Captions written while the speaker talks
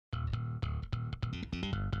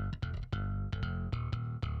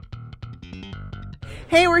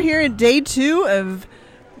Hey, we're here at day 2 of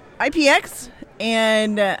IPX,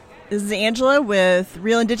 and this is Angela with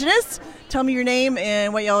Real Indigenous. Tell me your name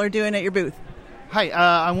and what y'all are doing at your booth. Hi,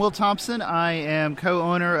 I'm Will Thompson. I am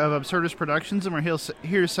co-owner of Absurdist Productions, and we're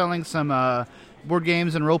here selling some board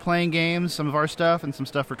games and role-playing games, some of our stuff, and some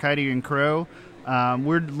stuff for Coyote and Crow.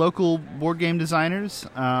 We're local board game designers,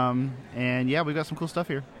 and yeah, we've got some cool stuff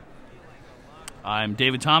here. I'm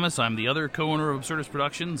David Thomas. I'm the other co-owner of Absurdist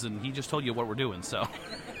Productions, and he just told you what we're doing. So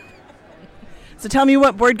tell me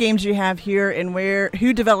what board games you have here and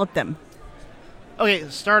who developed them. Okay,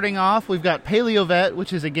 starting off, we've got Paleo Vet,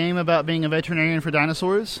 which is a game about being a veterinarian for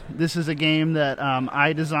dinosaurs. This is a game that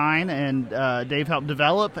I design and Dave helped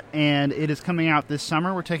develop, and it is coming out this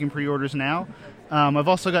summer. We're taking pre-orders now. I've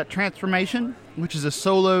also got Transformation, which is a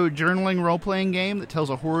solo journaling role-playing game that tells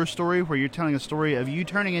a horror story where you're telling a story of you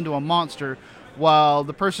turning into a monster while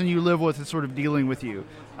the person you live with is sort of dealing with you.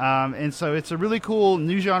 And so it's a really cool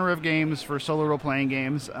new genre of games for solo role-playing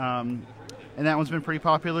games, and that one's been pretty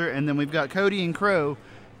popular. And then we've got Coyote and Crow,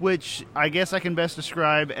 which I guess I can best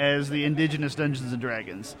describe as the indigenous Dungeons &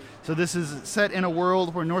 Dragons. So this is set in a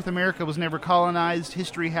world where North America was never colonized.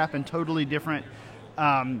 History happened totally different.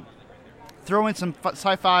 Throw in some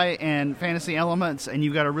sci-fi and fantasy elements, and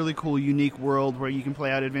you've got a really cool, unique world where you can play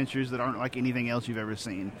out adventures that aren't like anything else you've ever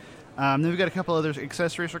seen. Then we've got a couple other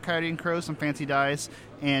accessories for Coyote and Crow, some fancy dice,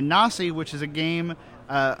 and Nasi, which is a game,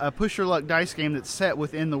 a push-your-luck dice game that's set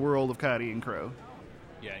within the world of Coyote and Crow.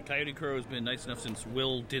 yeah, and Coyote and Crow has been nice enough since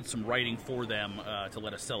Will did some writing for them to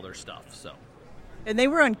let us sell their stuff. So. And they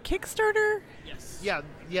were on Kickstarter? Yes. Yeah.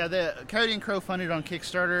 The Coyote and Crow funded on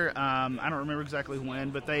Kickstarter. I don't remember exactly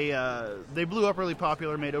when, but they blew up really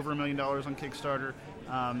popular, made over $1 million on Kickstarter,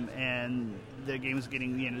 and the game is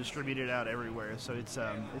getting distributed out everywhere. So it's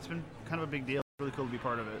been kind of a big deal. It's really cool to be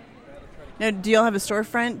part of it. Now, do y'all have a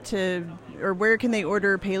storefront or where can they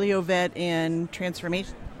order Paleo Vet and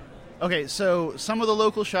Transformation? Okay, so some of the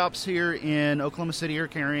local shops here in Oklahoma City are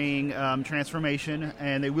carrying Transformation,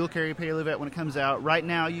 and they will carry Paleo Vet when it comes out. Right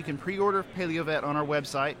now, you can pre-order Paleo Vet on our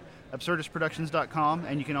website, absurdistproductions.com,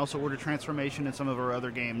 and you can also order Transformation and some of our other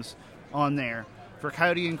games on there. For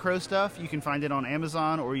Coyote and Crow stuff, you can find it on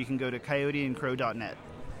Amazon, or you can go to coyoteandcrow.net.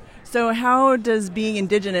 So how does being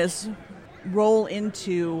indigenous roll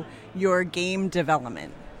into your game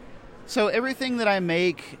development? So everything that I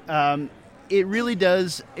make, it really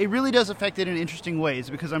does affect it in interesting ways,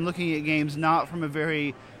 because I'm looking at games not from a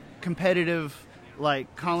very competitive,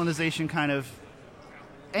 like colonization kind of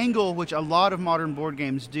angle, which a lot of modern board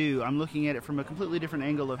games do. I'm looking at it from a completely different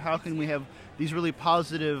angle of how can we have these really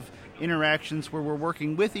positive interactions where we're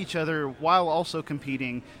working with each other while also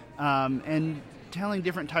competing, and telling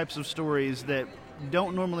different types of stories that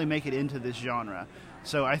don't normally make it into this genre.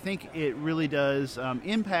 So I think it really does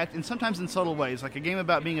impact, and sometimes in subtle ways. Like a game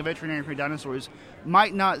about being a veterinarian for dinosaurs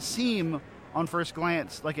might not seem on first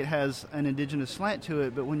glance like it has an indigenous slant to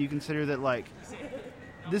it, but when you consider that, like,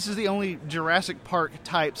 this is the only Jurassic Park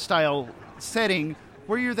type style setting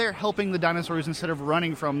where you're there helping the dinosaurs instead of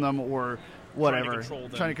running from them or whatever.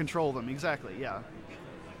 Trying to control them. Exactly, yeah.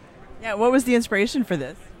 Yeah, what was the inspiration for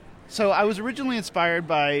this? So I was originally inspired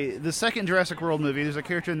by the second Jurassic World movie. There's a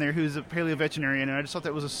character in there who's a paleo veterinarian, and I just thought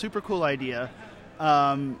that was a super cool idea.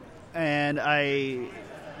 And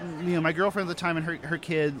my girlfriend at the time and her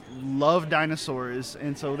kid loved dinosaurs,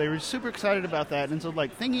 and so they were super excited about that. And so,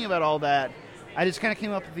 like, thinking about all that, I just kind of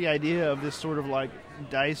came up with the idea of this sort of like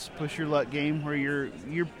dice push your luck game where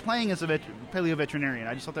you're playing as a paleo veterinarian.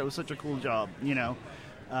 I just thought that was such a cool job,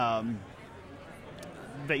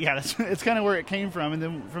 But yeah, it's kind of where it came from, and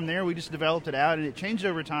then from there we just developed it out, and it changed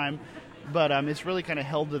over time, but it's really kind of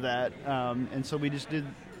held to that, and so we just did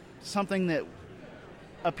something that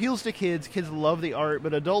appeals to kids. Kids love the art,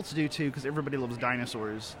 but adults do too, because everybody loves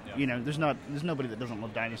dinosaurs. Yeah. There's nobody that doesn't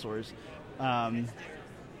love dinosaurs.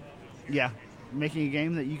 Making a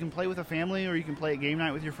game that you can play with a family, or you can play at game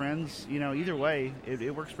night with your friends. Either way,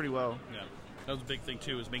 it works pretty well. Yeah, that was a big thing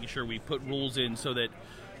too, is making sure we put rules in so that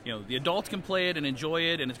the adults can play it and enjoy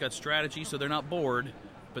it, and it's got strategy so they're not bored,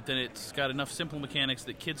 but then it's got enough simple mechanics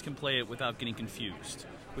that kids can play it without getting confused,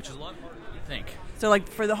 which is a lot harder than you think. So like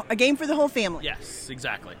a game for the whole family? Yes,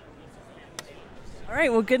 exactly. All right,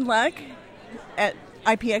 well, good luck at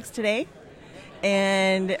IPX today.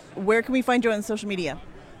 And where can we find you on social media?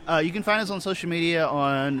 You can find us on social media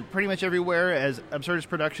on pretty much everywhere as Absurdist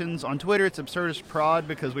Productions. On Twitter, it's Absurdist Prod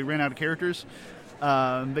because we ran out of characters.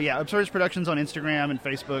 But yeah, Absurdist Productions on Instagram and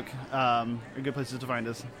Facebook are good places to find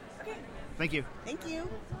us. Okay. Thank you. Thank you.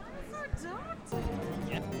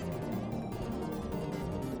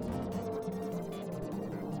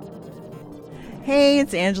 Hey,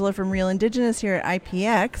 it's Angela from Real Indigenous here at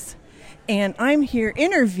IPX, and I'm here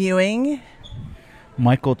interviewing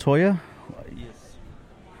Michael Toya. Yes,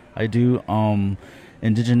 I do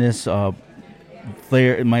indigenous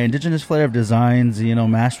flair. My indigenous flair of designs,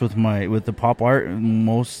 matched with the pop art.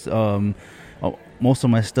 Most of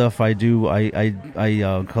my stuff I do. I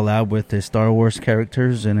collab with the Star Wars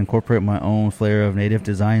characters and incorporate my own flair of native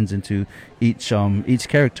designs into each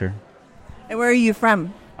character. And where are you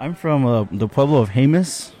from? I'm from the Pueblo of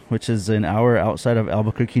Jemez, which is an hour outside of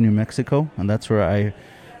Albuquerque, New Mexico, and that's where I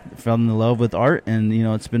fell in love with art, and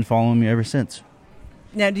it's been following me ever since.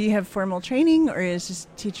 Now, do you have formal training, or is just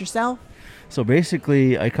teach yourself? So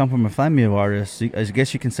basically, I come from a family of artists. I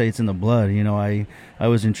guess you can say it's in the blood. I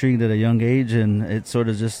was intrigued at a young age, and it sort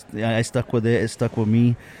of just I stuck with it. It stuck with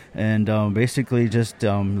me, and basically just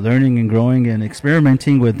learning and growing and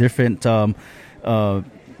experimenting with different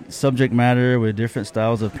subject matter, with different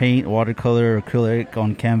styles of paint, watercolor, acrylic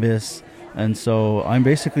on canvas, and so I'm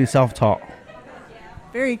basically self-taught.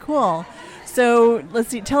 Very cool. So let's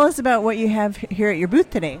see. Tell us about what you have here at your booth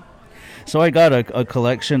today. So I got a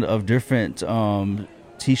collection of different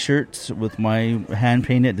T-shirts with my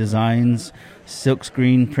hand-painted designs, silk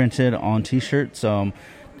screen printed on T-shirts,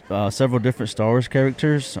 several different Star Wars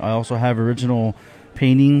characters. I also have original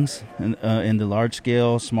paintings in the large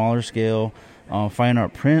scale, smaller scale, fine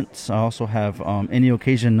art prints. I also have any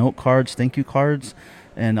occasion note cards, thank you cards,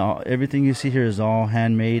 and everything you see here is all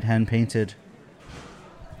handmade, hand-painted.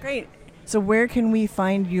 Great. So where can we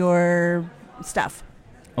find your stuff?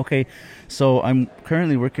 Okay, so I'm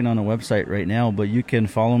currently working on a website right now, but you can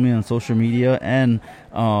follow me on social media and,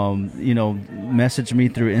 message me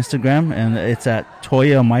through Instagram, and it's at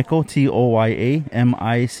Toya Michael, ToyaMichael,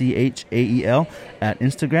 at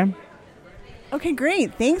Instagram. Okay,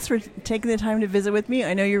 great. Thanks for taking the time to visit with me.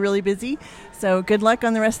 I know you're really busy, so good luck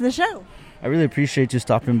on the rest of the show. I really appreciate you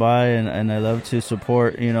stopping by, and I love to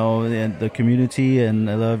support, the community, and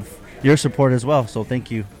I love your support as well, so thank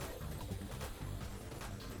you.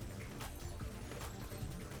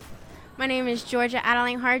 My name is Georgia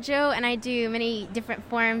Adeline Harjo, and I do many different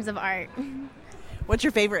forms of art. What's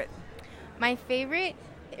your favorite? My favorite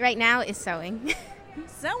right now is sewing.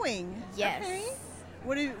 Sewing? Yes. Okay.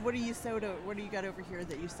 What do you sewed? What do you got over here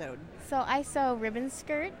that you sewed? So I sew ribbon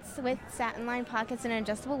skirts with satin-lined pockets and an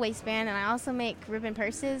adjustable waistband, and I also make ribbon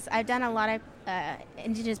purses. I've done a lot of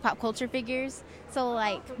indigenous pop culture figures, so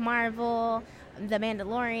like Marvel, The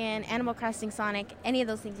Mandalorian, Animal Crossing, Sonic, any of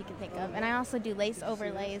those things you can think of. And I also do lace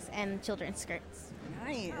overlays and children's skirts.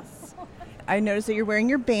 Nice. I noticed that you're wearing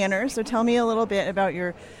your banner, so tell me a little bit about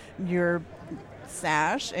your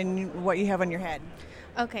sash and what you have on your head.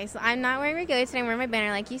 Okay, so I'm not wearing regular today. I'm wearing my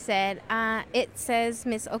banner, like you said. It says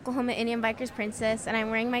Miss Oklahoma Indian Bikers Princess, and I'm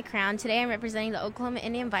wearing my crown. Today I'm representing the Oklahoma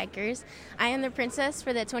Indian Bikers. I am the princess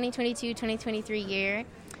for the 2022-2023 year,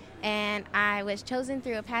 and I was chosen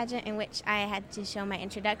through a pageant in which I had to show my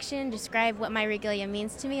introduction, describe what my regalia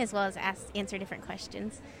means to me, as well as answer different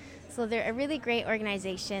questions. So they're a really great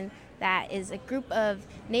organization that is a group of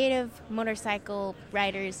native motorcycle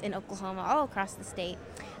riders in Oklahoma, all across the state.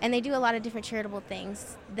 And they do a lot of different charitable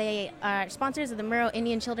things. They are sponsors of the Murrow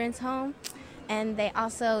Indian Children's Home, and they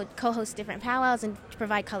also co-host different powwows and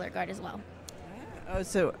provide color guard as well. Oh,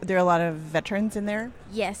 so there are a lot of veterans in there?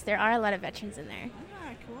 Yes, there are a lot of veterans in there.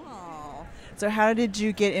 Ah, cool. So how did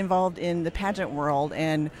you get involved in the pageant world,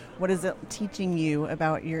 and what is it teaching you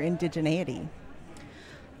about your indigeneity?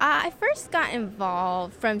 I first got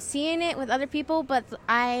involved from seeing it with other people, but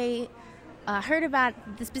I heard about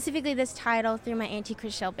specifically this title through my auntie,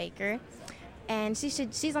 Chriselle Baker, and she's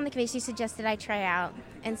on the committee. She suggested I try out,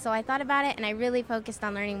 and so I thought about it, and I really focused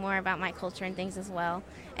on learning more about my culture and things as well.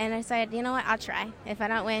 And I decided, you know what, I'll try. If I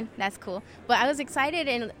don't win, that's cool. But I was excited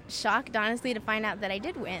and shocked, honestly, to find out that I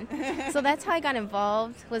did win. So that's how I got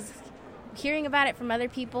involved, was hearing about it from other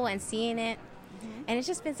people and seeing it. And it's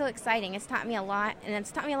just been so exciting. It's taught me a lot, and it's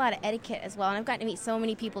taught me a lot of etiquette as well. And I've gotten to meet so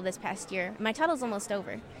many people this past year. My title's almost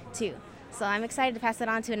over, too. So I'm excited to pass it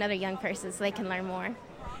on to another young person so they can learn more.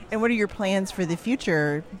 And what are your plans for the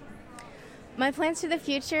future? My plans for the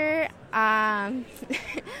future, I'm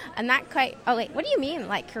not quite... Oh, wait, what do you mean?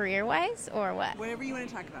 Like career-wise or what? Whatever you want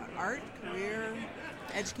to talk about. Art, career,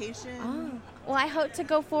 education? Oh, well, I hope to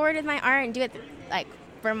go forward with my art and do it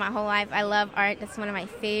for my whole life. I love art. That's one of my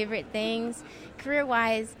favorite things.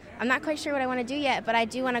 Career-wise, I'm not quite sure what I want to do yet, but I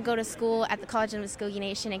do want to go to school at the College of Muskogee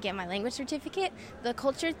Nation and get my language certificate. The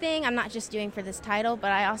culture thing, I'm not just doing for this title,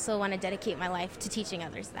 but I also want to dedicate my life to teaching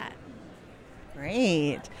others that.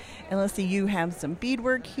 Great. And let's see, you have some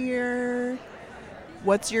beadwork here.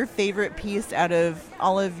 What's your favorite piece out of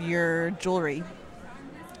all of your jewelry?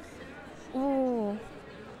 Ooh,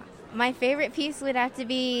 My favorite piece would have to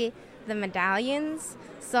be the medallions.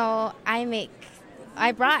 So I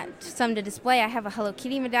brought some to display. I have a Hello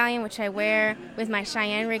Kitty medallion, which I wear with my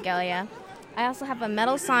Cheyenne regalia. I also have a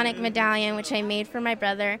Metal Sonic medallion, which I made for my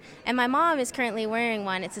brother. And my mom is currently wearing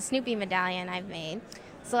one. It's a Snoopy medallion I've made.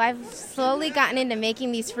 So I've slowly gotten into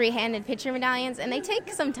making these free-handed picture medallions, and they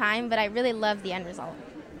take some time, but I really love the end result.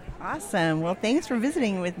 Awesome. Well, thanks for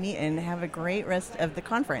visiting with me, and have a great rest of the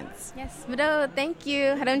conference. Yes, Mado, thank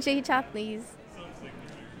you. Haron Shehicha, please.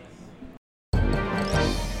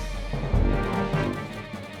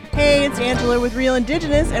 Hey, it's Angela with Real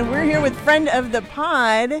Indigenous, and we're here with friend of the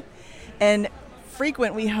pod and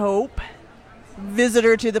frequent, we hope,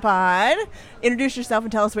 visitor to the pod. Introduce yourself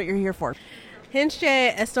and tell us what you're here for.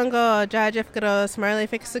 Hinche Estongo Jajefkaro Smarley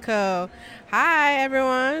Fixiko. Hi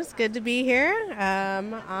everyone, it's good to be here.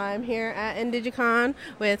 I'm here at IndigiCon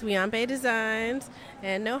with Ēkvn-like Designs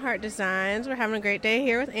and NoHeart Designs. We're having a great day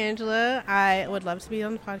here with Angela. I would love to be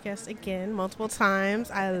on the podcast again multiple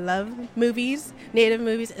times. I love movies, Native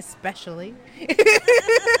movies especially.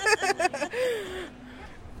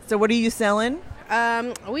 So what are you selling?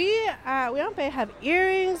 We have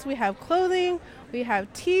earrings, we have clothing, we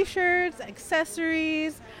have t-shirts,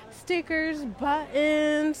 accessories, stickers,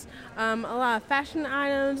 buttons, a lot of fashion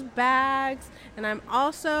items, bags, and I'm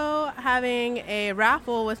also having a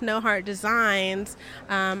raffle with NoHeart Designs.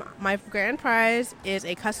 My grand prize is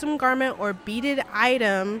a custom garment or beaded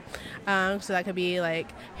item, so that could be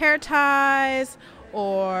like hair ties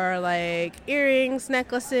or like earrings,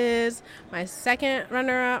 necklaces. My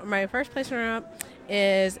first place runner-up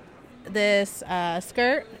is this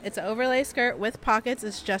skirt. It's an overlay skirt with pockets.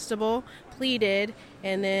 It's adjustable, pleated.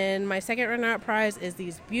 And then my second runner-up prize is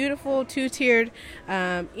these beautiful two-tiered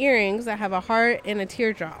earrings that have a heart and a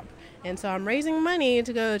teardrop. And so I'm raising money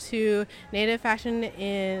to go to Native Fashion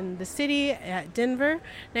in the city at Denver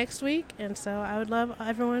next week. And so I would love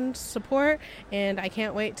everyone's support. And I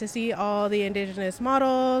can't wait to see all the Indigenous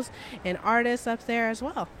models and artists up there as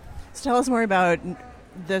well. So tell us more about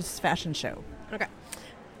this fashion show. Okay.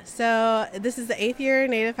 So this is the 8th year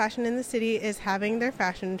Native Fashion in the City is having their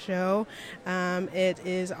fashion show. It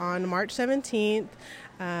is on March 17th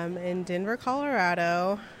in Denver,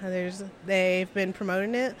 Colorado. They've been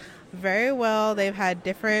promoting it very well. They've had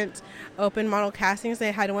different open model castings.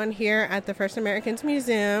 They had one here at the First Americans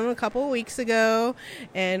Museum a couple of weeks ago,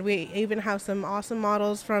 and we even have some awesome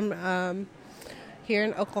models from here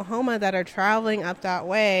in Oklahoma that are traveling up that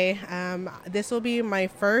way. This will be my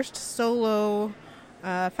first solo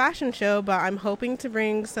fashion show, but I'm hoping to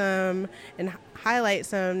bring some and highlight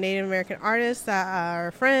some Native American artists that are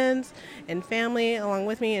friends and family along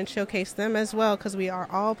with me and showcase them as well, because we are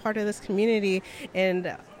all part of this community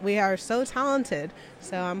and we are so talented.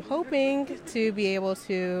 So I'm hoping to be able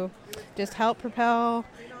to just help propel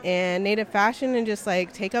and Native fashion and just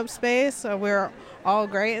like take up space. So we're all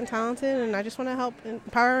great and talented, and I just want to help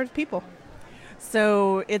empower people.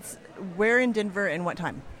 So it's where in Denver and what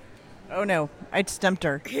time? Oh no, I stumped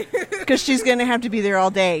her because she's going to have to be there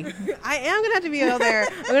all day. I am going to have to be all there.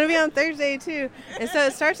 I'm going to be on Thursday too. And so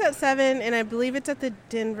it starts at 7, and I believe it's at the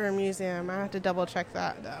Denver Museum. I have to double check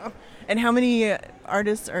that though. And how many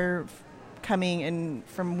artists are coming and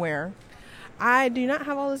from where? I do not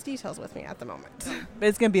have all those details with me at the moment. But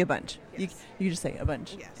it's going to be a bunch. Yes. You just say a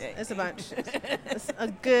bunch. Yes, it's a bunch. It's a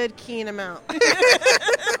good, keen amount.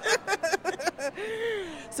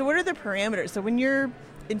 So what are the parameters? So when you're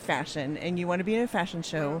in fashion and you want to be in a fashion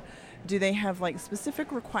show, do they have like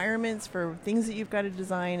specific requirements for things that you've got to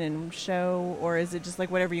design and show, or is it just like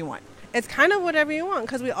whatever you want? It's kind of whatever you want,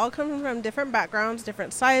 because we all come from different backgrounds,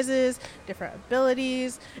 different sizes, different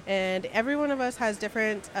abilities, and every one of us has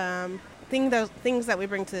different things that we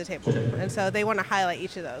bring to the table. And so they want to highlight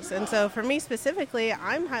each of those. And so for me specifically,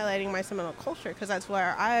 I'm highlighting my Seminole culture, because that's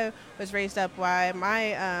where I was raised up by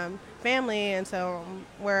my family, and so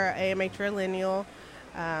we're a matrilineal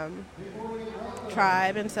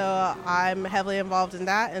tribe, and so I'm heavily involved in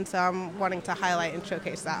that, and so I'm wanting to highlight and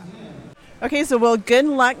showcase that. Okay, so well, good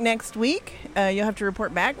luck next week. You'll have to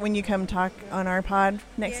report back when you come talk on our pod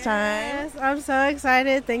next time. Yes, I'm so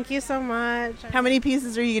excited. Thank you so much. How many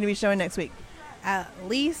pieces are you going to be showing next week? At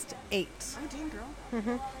least 8. Oh, dang, girl.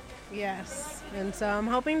 Mm-hmm. Yes, and so I'm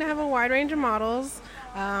hoping to have a wide range of models,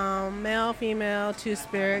 male, female,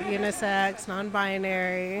 two-spirit, unisex,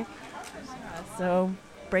 non-binary. So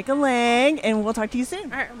break a leg, and we'll talk to you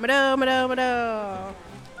soon. All right, Mado.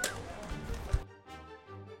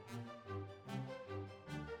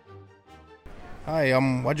 Hi,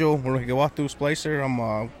 I'm Wajo Murugawatu Splicer. I'm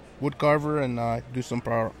a wood carver and do some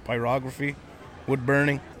pyrography, wood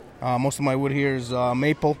burning. Most of my wood here is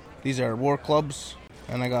maple. These are war clubs.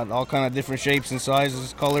 And I got all kind of different shapes and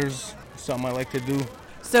sizes, colors. Something I like to do.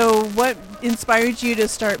 So what inspired you to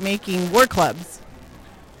start making war clubs?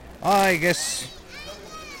 I guess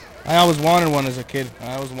I always wanted one as a kid.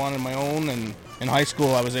 I always wanted my own, and in high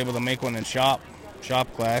school I was able to make one in shop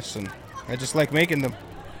class, and I just like making them.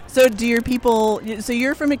 So do your people, so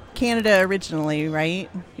you're from Canada originally, right?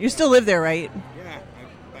 You still live there, right? Yeah,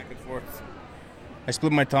 back and forth. I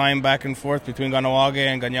split my time back and forth between Kahnawake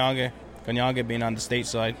and Kahnawake. Kahnawake being on the state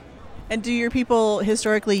side. And do your people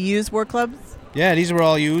historically use war clubs? Yeah, these were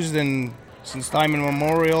all used since time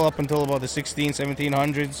immemorial up until about the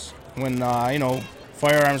 1700s when,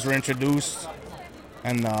 firearms were introduced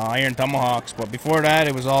and iron tomahawks. But before that,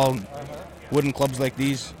 it was all wooden clubs like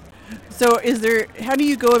these. So how do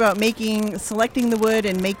you go about selecting the wood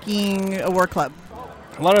and making a war club?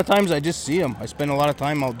 A lot of times I just see them. I spend a lot of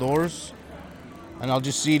time outdoors and I'll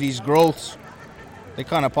just see these growths. They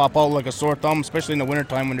kind of pop out like a sore thumb, especially in the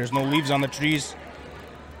wintertime when there's no leaves on the trees.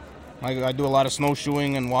 I do a lot of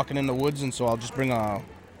snowshoeing and walking in the woods, and so I'll just bring a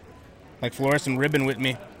fluorescent ribbon with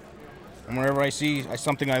me. And wherever I see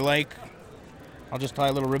something I like, I'll just tie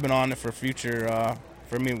a little ribbon on it for future,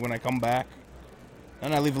 for me when I come back.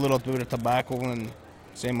 And I leave a little bit of tobacco and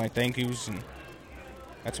say my thank yous, and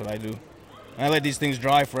that's what I do. And I let these things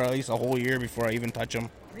dry for at least a whole year before I even touch them.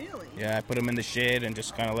 Really? Yeah, I put them in the shade and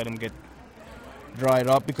just kind of let them get dried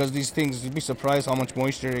up, because these things, you'd be surprised how much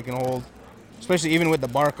moisture they can hold, especially even with the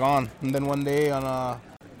bark on. And then one day on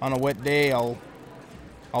a wet day, I'll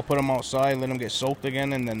put them outside, let them get soaked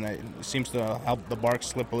again, and then it seems to help the bark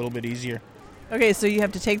slip a little bit easier. Okay, so you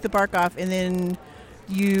have to take the bark off, and then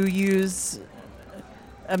you use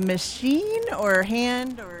a machine or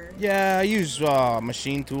hand or? Yeah, I use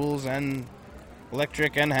machine tools and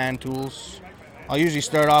electric and hand tools. I'll usually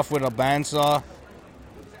start off with a bandsaw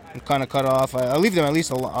and kind of cut off. I leave them at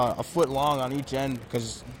least a foot long on each end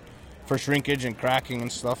because for shrinkage and cracking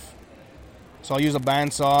and stuff. So I'll use a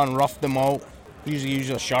bandsaw and rough them out. Usually use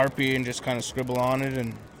a Sharpie and just kind of scribble on it.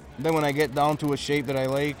 And then when I get down to a shape that I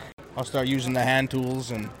like, I'll start using the hand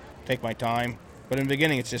tools and take my time. But in the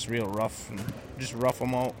beginning, it's just real rough, and just rough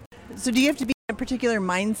them out. So do you have to be in a particular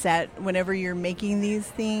mindset whenever you're making these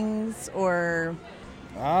things, or?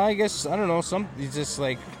 I guess, I don't know, it's just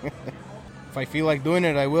like, if I feel like doing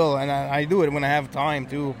it, I will. And I do it when I have time,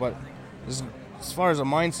 too. But as far as a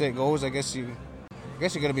mindset goes, I guess you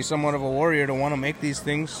got to be somewhat of a warrior to want to make these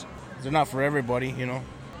things. They're not for everybody, you know.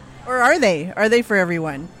 Or are they? Are they for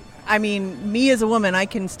everyone? I mean, me as a woman, I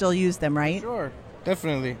can still use them, right? Sure,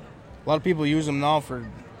 definitely. A lot of people use them now for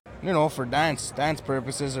dance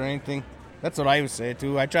purposes or anything. That's what I would say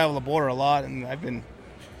too. I travel the border a lot, and I've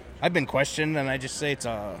been questioned, and I just say it's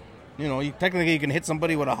technically you can hit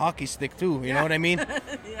somebody with a hockey stick too. You know what I mean?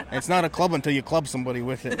 Yeah. It's not a club until you club somebody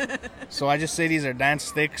with it. So I just say these are dance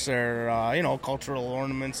sticks or cultural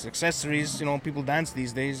ornaments, accessories. People dance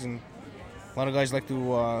these days, and a lot of guys like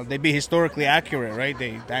to. They be historically accurate, right?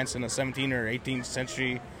 They dance in a 17th or 18th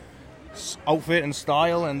century outfit and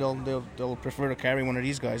style, and they'll prefer to carry one of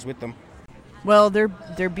these guys with them. Well, they're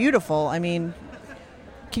beautiful. I mean,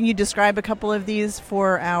 can you describe a couple of these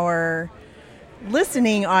for our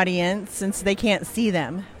listening audience, since they can't see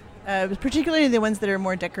them, particularly the ones that are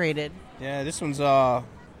more decorated? Yeah, this one's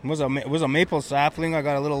was a maple sapling. I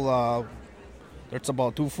got a little. It's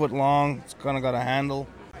about 2 foot long. It's kind of got a handle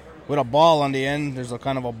with a ball on the end. There's a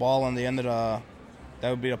kind of a ball on the end of that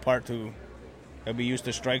would be the part that would be used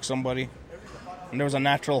to strike somebody. And there was a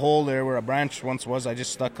natural hole there where a branch once was. I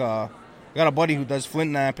just stuck. I got a buddy who does flint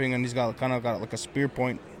knapping, and he's got like a spear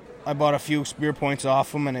point. I bought a few spear points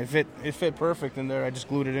off him, and it fit perfect in there. I just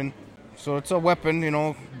glued it in. So it's a weapon,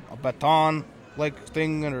 a baton-like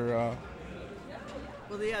thing, or.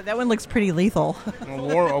 Well, yeah, that one looks pretty lethal.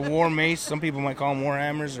 a war mace. Some people might call them war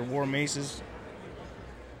hammers or war maces.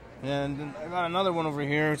 And then I got another one over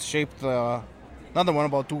here. It's shaped, another one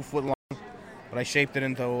about 2 foot long, but I shaped it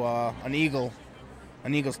into an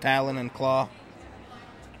eagle's talon and claw.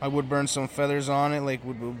 I would burn some feathers on it, like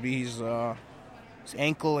would be his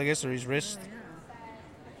ankle, I guess, or his wrist.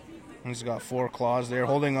 And he's got 4 claws there,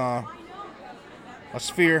 holding a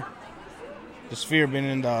sphere. The sphere being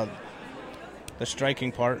in the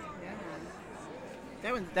striking part.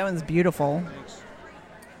 That one's beautiful. Thanks.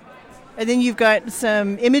 And then you've got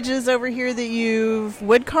some images over here that you've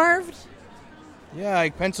wood carved? Yeah, I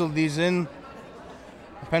penciled these in.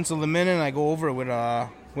 I penciled them in, and I go over it with a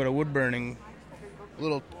wood burning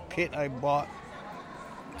little kit I bought.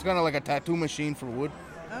 It's kind of like a tattoo machine for wood.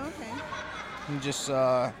 Oh, okay. And just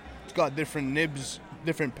it's got different nibs,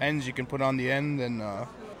 different pens you can put on the end, and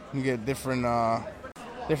you get different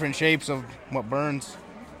shapes of what burns.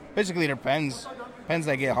 Basically, they're pens Depends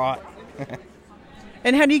I get hot.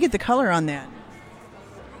 And how do you get the color on that?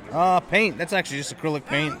 Paint. That's actually just acrylic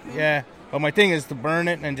paint. Yeah. But my thing is to burn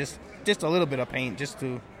it and just a little bit of paint,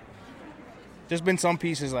 There's been some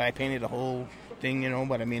pieces that I painted the whole thing,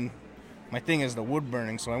 but I mean, my thing is the wood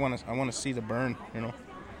burning, so I want to see the burn,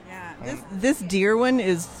 Yeah. This deer one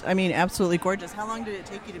is, absolutely gorgeous. How long did it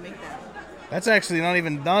take you to make that? That's actually not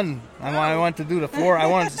even done. I want to do the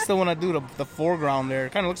still want to do the foreground there.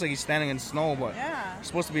 It kind of looks like he's standing in snow, but it's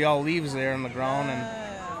supposed to be all leaves there on the ground. And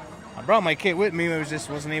I brought my kit with me. I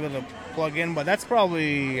wasn't able to plug in, but that's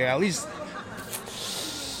probably at least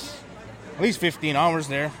 15 hours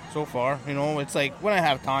there so far. It's like when I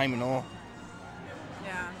have time. Yeah.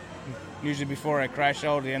 Usually before I crash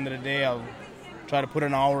out at the end of the day, I'll try to put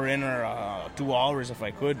an hour in or 2 hours if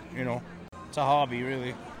I could. It's a hobby,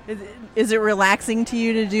 really. Is it relaxing to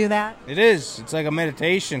you to do that? It is. It's like a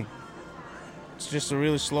meditation. It's just a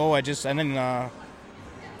really slow. I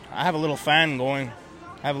have a little fan going.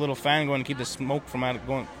 To keep the smoke from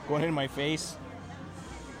going into my face.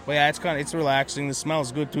 But yeah, it's relaxing. The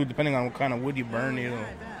smells good too, depending on what kind of wood you burn.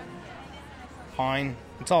 Pine.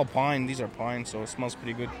 It's all pine. These are pine, so it smells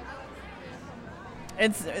pretty good.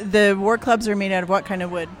 The war clubs are made out of what kind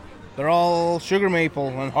of wood? They're all sugar maple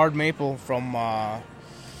and hard maple from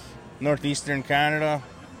northeastern Canada.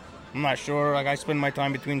 I'm not sure. I spend my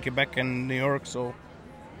time between Quebec and New York, so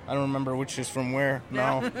I don't remember which is from where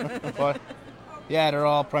now. But yeah, they're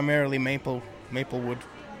all primarily maple wood.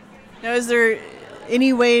 Now, is there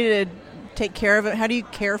any way to take care of it? How do you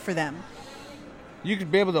care for them? You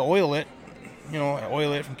could be able to oil it.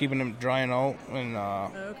 Oil it from keeping them drying out. And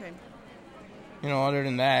okay. Other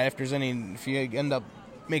than that, if you end up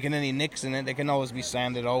making any nicks in it, they can always be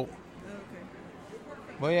sanded out.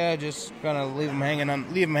 But yeah, just kind of leave them hanging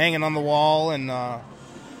on the wall, and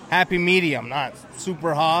happy medium, not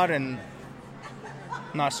super hot and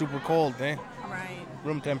not super cold, eh? Right.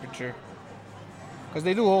 Room temperature. Because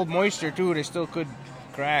they do hold moisture too. They still could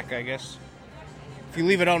crack, I guess. If you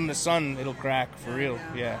leave it out in the sun, it'll crack for real.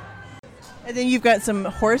 Yeah. And then you've got some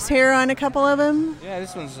horsehair on a couple of them. Yeah,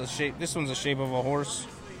 this one's the shape of a horse.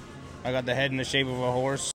 I got the head in the shape of a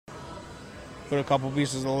horse. Put a couple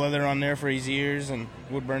pieces of leather on there for his ears, and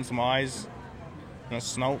wood burn some eyes and a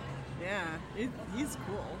snout. Yeah, he's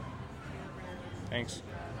cool. Thanks.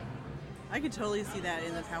 I could totally see that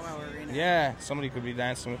in the Powwow arena. Yeah, somebody could be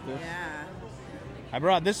dancing with this. Yeah. I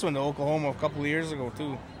brought this one to Oklahoma a couple of years ago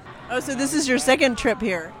too. Oh, so this is your second trip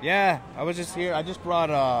here? Yeah, I was just here. I just brought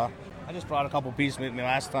a couple pieces with me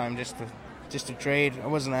last time just to trade. I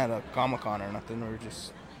wasn't at a Comic-Con or nothing. We were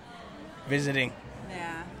just visiting.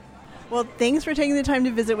 Yeah. Well, thanks for taking the time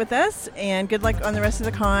to visit with us, and good luck on the rest of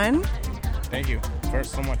the con. Thank you.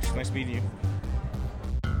 First, so much. Nice meeting you.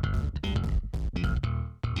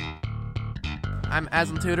 I'm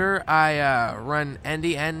Aslan Tudor. I run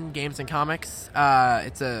NDN Games and Comics.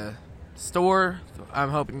 It's a store. I'm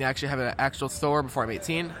hoping to actually have an actual store before I'm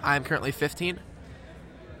 18. I'm currently 15.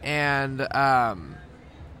 And,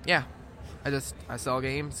 yeah. I sell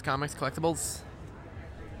games, comics, collectibles.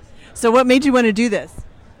 So what made you want to do this?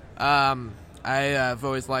 I've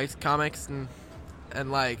always liked comics and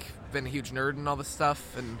been a huge nerd and all this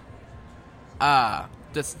stuff, and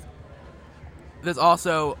there's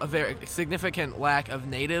also a very significant lack of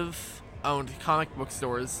native-owned comic book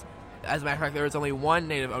stores. As a matter of fact, there is only one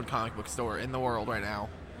native-owned comic book store in the world right now,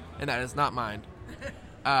 and that is not mine.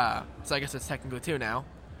 So I guess it's technically two now,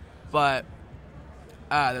 but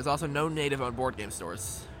there's also no native-owned board game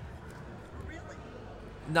stores. Really?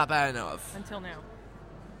 Not that I know of. Until now.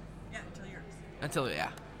 Yeah.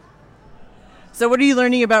 So what are you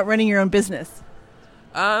learning about running your own business?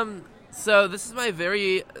 So this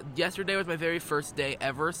is yesterday was my very first day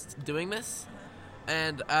ever doing this.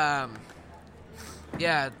 And,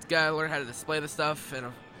 yeah, gotta learn how to display the stuff in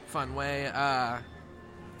a fun way.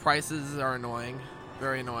 Prices are annoying.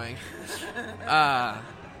 Very annoying.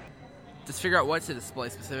 Just figure out what to display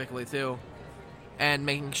specifically, too. And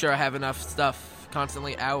making sure I have enough stuff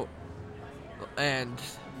constantly out and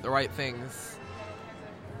the right things.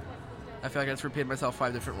 I feel like I just repeated myself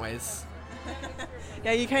 5 different ways.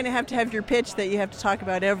 Yeah, you kind of have to have your pitch that you have to talk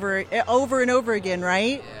about over and over again,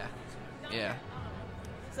 right? Yeah.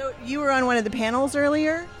 So you were on one of the panels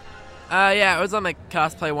earlier? Yeah, I was on like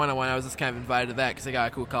Cosplay 101. I was just kind of invited to that because I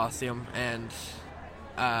got a cool costume, and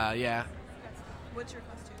yeah. What's your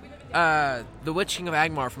costume? The Witch King of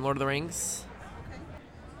Angmar from Lord of the Rings.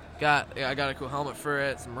 Okay. I got a cool helmet for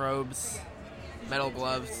it, some robes, metal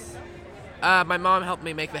gloves. My mom helped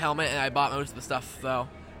me make the helmet, and I bought most of the stuff, though.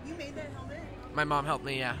 You made that helmet? My mom helped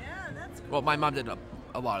me, yeah. Yeah, that's cool. Well, my mom did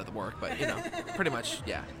a lot of the work, but, pretty much,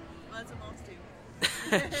 yeah. Well, that's what moms do.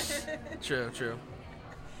 True.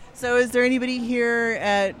 So is there anybody here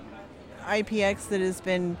at IPX that has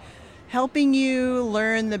been helping you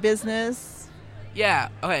learn the business? Yeah.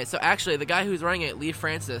 Okay. So actually, the guy who's running it, Lee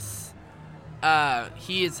Francis,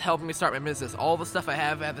 he is helping me start my business. All the stuff I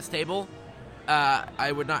have at this table,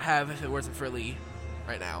 I would not have if it wasn't for Lee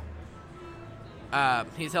right now.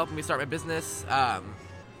 He's helping me start my business.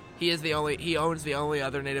 He owns the only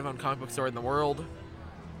other native-owned comic book store in the world,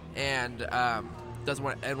 and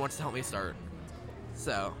wants to help me start.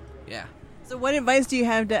 So, yeah. So what advice do you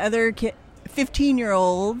have to other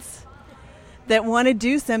 15-year-olds that want to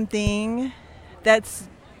do something that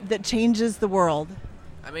changes the world?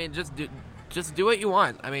 I mean, just do what you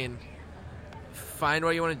want. I mean, find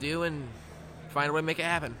what you want to do and find a way to make it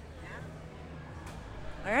happen.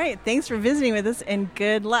 All right. Thanks for visiting with us, and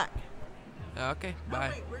good luck. Okay,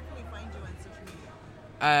 bye. Oh, wait, where can we find you on social media?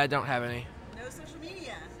 I don't have any. No social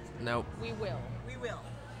media? Nope. We will.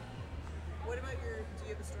 What about do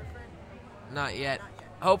you have a storefront? Not yet. Not yet.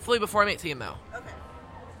 Hopefully before I'm 18, though. Okay.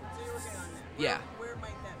 So you're working on that. Yeah. Where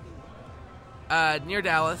might that be? Near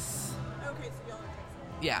Dallas. Okay, so y'all are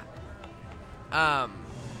Texas. Yeah. I'm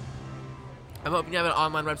hoping to have an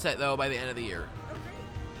online website, though, by the end of the year.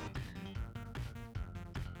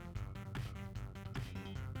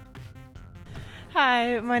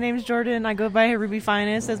 Hi, my name is Jordan. I go by Ruby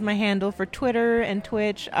Finest as my handle for Twitter and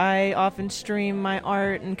Twitch. I often stream my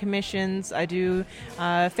art and commissions. I do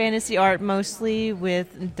fantasy art mostly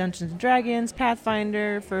with Dungeons & Dragons,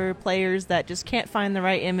 Pathfinder, for players that just can't find the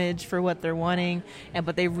right image for what they're wanting,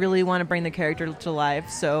 but they really want to bring the character to life.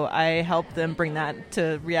 So I help them bring that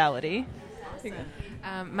to reality.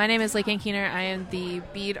 My name is Ēkvn-like. I am the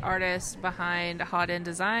bead artist behind Hawden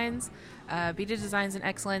Designs. Beaded Designs and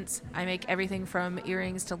Excellence. I make everything from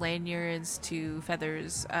earrings to lanyards to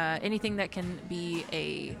feathers. Anything that can be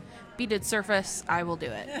a beaded surface, I will do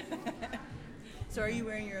it. So are you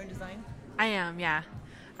wearing your own design? I am, yeah.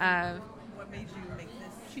 What made you make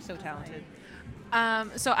this? She's so talented.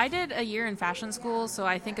 So I did a year in fashion school, so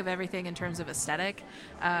I think of everything in terms of aesthetic.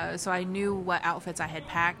 So I knew what outfits I had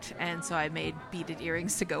packed, and so I made beaded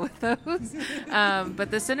earrings to go with those.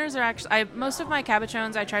 But the centers are actually, most of my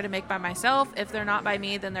cabochones I try to make by myself. If they're not by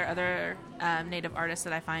me, then they're other native artists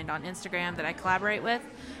that I find on Instagram that I collaborate with.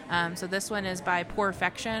 So this one is by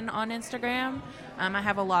Perfection on Instagram. I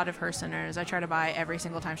have a lot of her centers. I try to buy every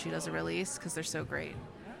single time she does a release because they're so great.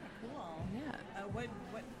 Cool. Yeah. What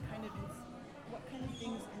kind of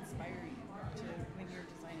things inspire you when you're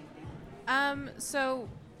designing things?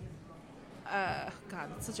 God,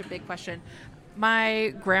 that's such a big question.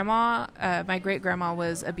 My grandma, my great-grandma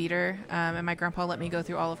was a beader, and my grandpa let me go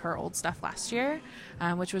through all of her old stuff last year,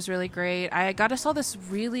 which was really great. I got us all this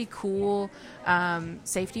really cool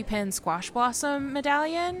safety pin squash blossom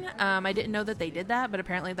medallion. I didn't know that they did that, but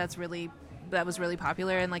apparently that was really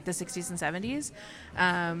popular in like the 60s and 70s.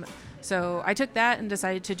 So I took that and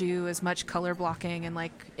decided to do as much color blocking and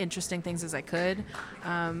like interesting things as I could.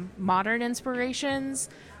 Modern inspirations.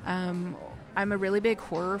 I'm a really big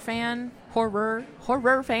horror fan. My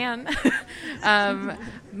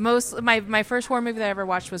first horror movie that I ever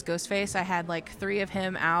watched was Ghostface. I had like 3 of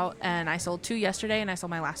him out, and I sold 2 yesterday, and I sold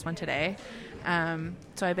my last one today.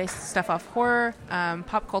 So I base stuff off horror,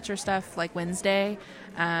 pop culture stuff like Wednesday.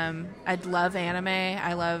 I love anime.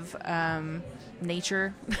 I love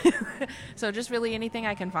nature. So just really anything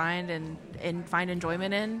I can find and find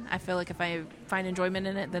enjoyment in. I feel like if I find enjoyment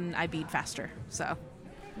in it, then I bead faster. So.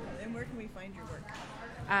 And where can we find your work?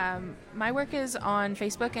 My work is on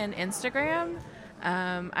Facebook and Instagram.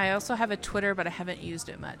 I also have a Twitter, but I haven't used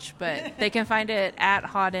it much. But they can find it at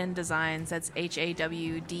Hawden Designs. That's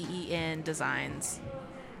HAWDEN Designs.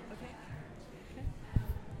 Okay.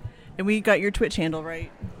 And we got your Twitch handle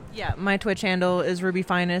right. Yeah, my Twitch handle is Ruby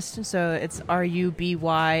Finest, so it's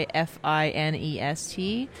RUBYFINEST.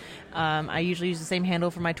 I usually use the same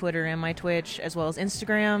handle for my Twitter and my Twitch, as well as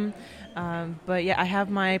Instagram. But yeah, I have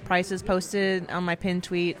my prices posted on my pinned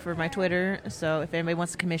tweet for my Twitter, so if anybody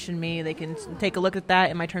wants to commission me, they can take a look at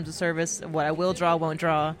that in my terms of service, what I will draw, won't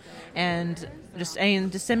draw, and just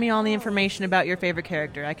send me all the information about your favorite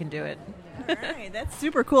character. I can do it. All right, that's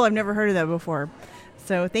super cool. I've never heard of that before.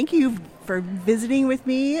 So thank you for visiting with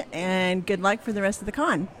me, and good luck for the rest of the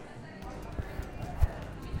con.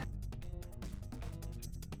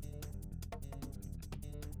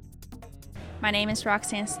 My name is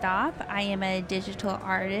Roxanne Stopp. I am a digital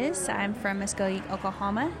artist. I'm from Muskogee,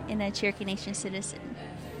 Oklahoma, and a Cherokee Nation citizen.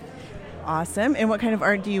 Awesome. And what kind of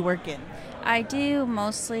art do you work in? I do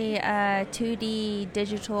mostly 2D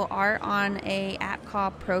digital art on an app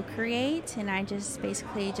called Procreate, and I just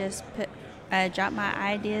basically just drop my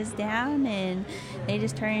ideas down, and they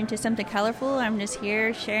just turn into something colorful. I'm just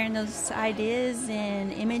here sharing those ideas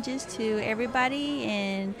and images to everybody,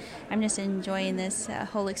 and I'm just enjoying this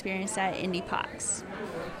whole experience at IndigiPopX.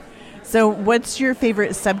 So what's your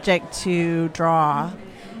favorite subject to draw?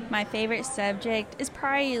 My favorite subject is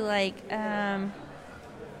probably like, I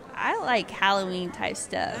like Halloween type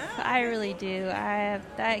stuff. I really do.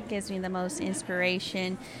 That gives me the most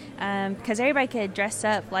inspiration because everybody could dress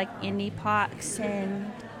up like IndigiPopX,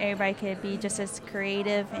 and everybody could be just as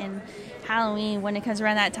creative. And Halloween, when it comes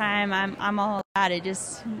around that time, I'm all about it.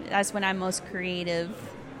 That's when I'm most creative.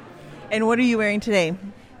 And what are you wearing today?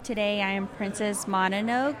 Today I am Princess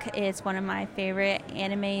Mononoke. It's one of my favorite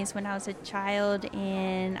animes when I was a child,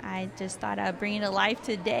 and I just thought I'd bring it to life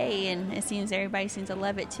today, and it seems everybody seems to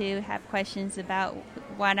love it too, have questions about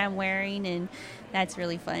what I'm wearing, and that's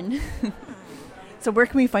really fun. So where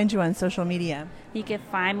can we find you on social media? You can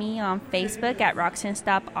find me on Facebook at Roxanne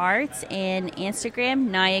Stopp Arts and Instagram,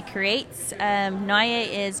 Nvya Creates.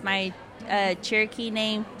 Nvya is my Cherokee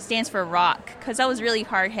name, stands for rock, because I was really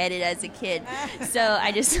hard-headed as a kid, so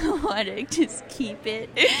I just wanted to just keep it.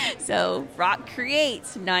 So Rock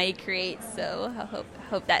Creates, Nvya Creates, so I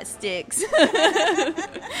hope that sticks.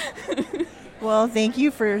 Well, thank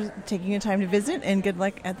you for taking the time to visit, and good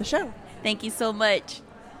luck at the show. Thank you so much.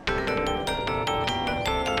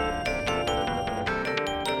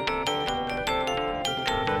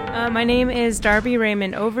 My name is Darby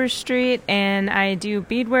Raymond Overstreet, and I do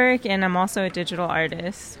beadwork, and I'm also a digital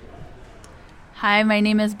artist. Hi, my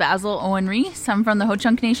name is Basil Owen Reese. I'm from the Ho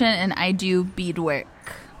Chunk Nation, and I do beadwork.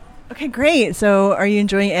 Okay, great. So are you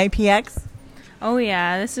enjoying APX? Oh,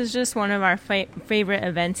 yeah. This is just one of our favorite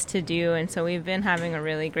events to do, and so we've been having a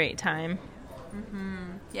really great time. Mm-hmm.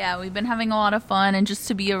 Yeah, we've been having a lot of fun, and just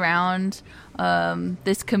to be around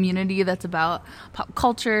this community that's about pop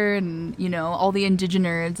culture and, you know, all the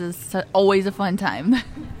indigenous is always a fun time.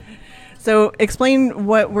 So explain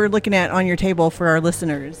what we're looking at on your table for our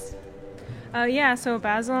listeners. Yeah, so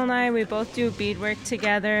Basil and I, we both do beadwork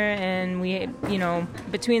together, and we, you know,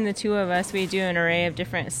 between the two of us, we do an array of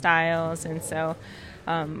different styles, and so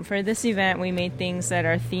for this event, we made things that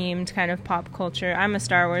are themed kind of pop culture. I'm a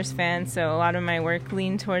Star Wars fan, so a lot of my work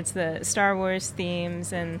leaned towards the Star Wars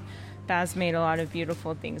themes, and Baz made a lot of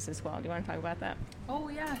beautiful things as well. Do you want to talk about that? Oh,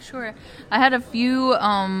 yeah, sure. I had a few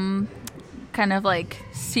kind of like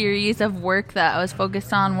series of work that I was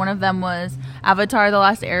focused on. One of them was Avatar: The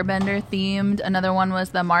Last Airbender themed. Another one was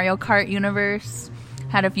the Mario Kart universe.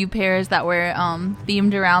 Had a few pairs that were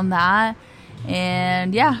themed around that.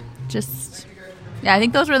 And yeah, I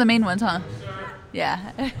think those were the main ones, huh?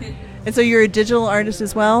 Yeah. And so you're a digital artist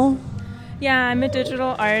as well? Yeah, I'm a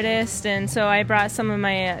digital artist, and so I brought some of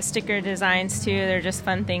my sticker designs too. They're just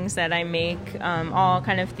fun things that I make, all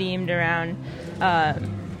kind of themed around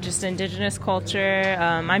just indigenous culture.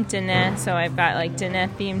 I'm Diné, so I've got like Diné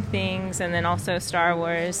themed things, and then also Star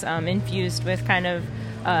Wars infused with kind of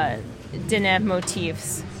Diné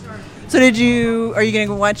motifs. So are you going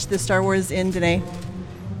to watch the Star Wars in Diné?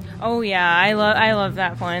 Oh yeah, I love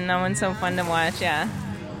that one. That one's so fun to watch. Yeah,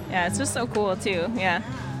 it's just so cool too. Yeah.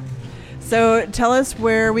 So tell us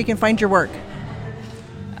where we can find your work.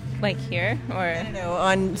 Like here, or I don't know,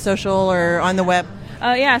 on social or on the web.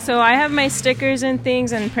 Yeah, so I have my stickers and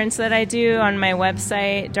things and prints that I do on my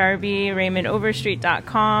website,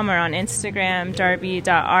 DarbyRaymondOverstreet.com, or on Instagram,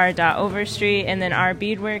 darby.r.overstreet, and then our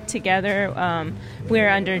beadwork together, we're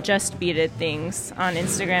under Just Beaded Things on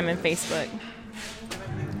Instagram and Facebook.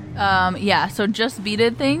 Yeah, so Just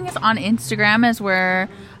Beaded Things on Instagram is where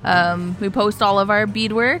we post all of our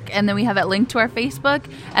beadwork, and then we have it linked to our Facebook,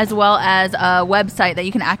 as well as a website that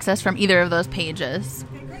you can access from either of those pages.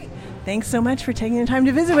 Thanks so much for taking the time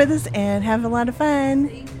to visit with us, and have a lot of fun.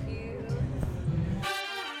 Thank you.